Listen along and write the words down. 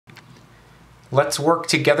Let's work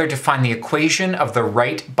together to find the equation of the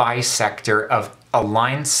right bisector of a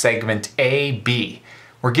line segment AB.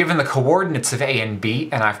 We're given the coordinates of A and B,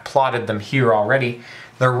 and I've plotted them here already.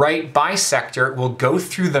 The right bisector will go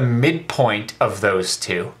through the midpoint of those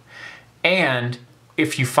two, and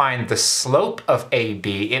if you find the slope of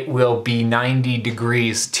AB, it will be 90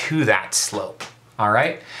 degrees to that slope. All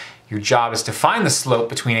right? Your job is to find the slope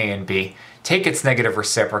between A and B, take its negative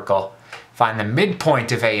reciprocal, find the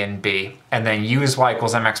midpoint of A and B, and then use y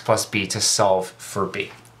equals mx plus b to solve for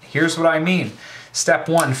b. Here's what I mean. Step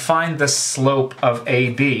 1, find the slope of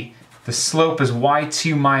AB. The slope is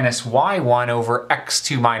y2 minus y1 over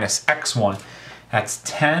x2 minus x1. That's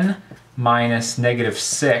 10 minus negative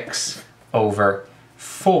 6 over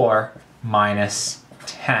 4 minus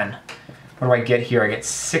 10. What do I get here? I get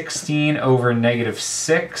 16 over negative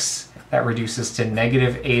 6. That reduces to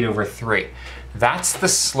negative 8 over 3. That's the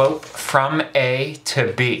slope from A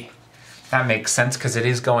to B. That makes sense because it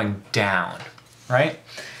is going down, right?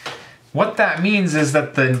 What that means is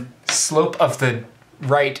that the slope of the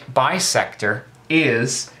right bisector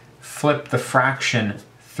is, flip the fraction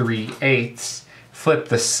 3/8, flip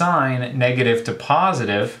the sign negative to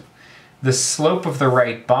positive, the slope of the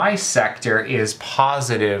right bisector is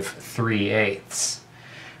positive 3/8.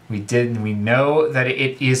 We know that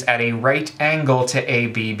it is at a right angle to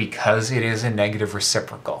AB because it is a negative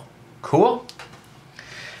reciprocal. Cool?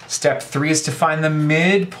 Step 3 is to find the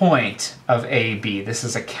midpoint of AB. This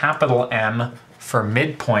is a capital M for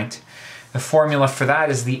midpoint. The formula for that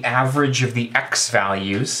is the average of the x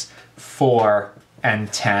values, 4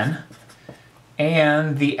 and 10,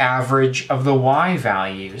 and the average of the y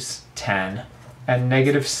values, 10 and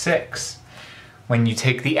negative 6. When you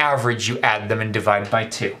take the average, you add them and divide by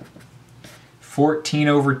 2. 14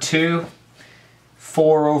 over 2,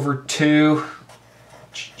 4 over 2,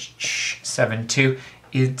 7, 2.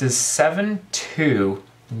 Does 7, 2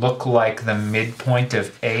 look like the midpoint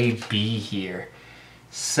of AB here?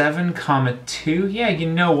 7, 2? Yeah,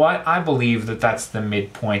 you know what? I believe that that's the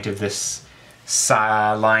midpoint of this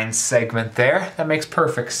line segment there. That makes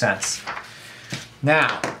perfect sense.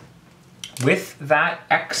 Now, with that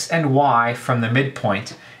x and y from the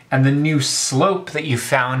midpoint and the new slope that you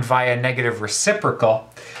found via negative reciprocal,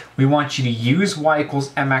 we want you to use y equals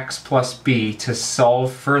mx plus b to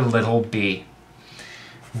solve for little b.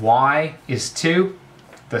 Y is 2,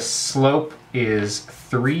 the slope is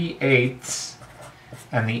 3/8,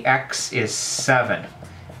 and the x is 7.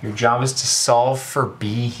 Your job is to solve for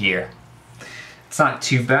b here. It's not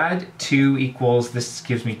too bad. 2 equals, this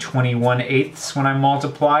gives me 21/8 when I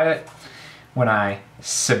multiply it. When I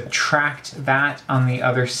subtract that on the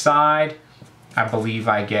other side, I believe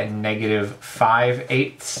I get negative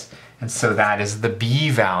 5/8, and so that is the b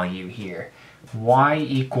value here. Y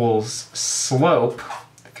equals slope,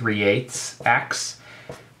 3/8 x,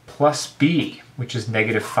 plus b, which is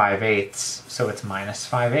negative 5/8, so it's minus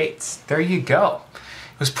 5/8. There you go.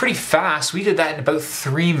 It was pretty fast. We did that in about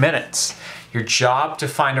 3 minutes. Your job to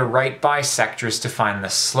find a right bisector is to find the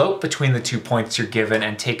slope between the 2 points you're given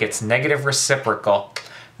and take its negative reciprocal.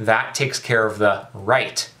 That takes care of the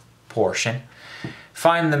right portion.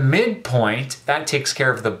 Find the midpoint. That takes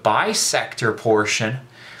care of the bisector portion.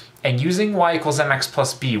 And using y equals mx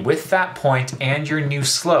plus b with that point and your new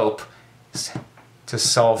slope to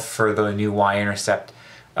solve for the new y-intercept,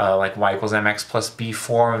 like y equals mx plus b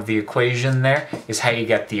form of the equation there, is how you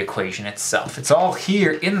get the equation itself. It's all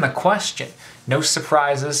here in the question. No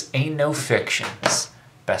surprises, ain't no fictions.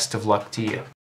 Best of luck to you.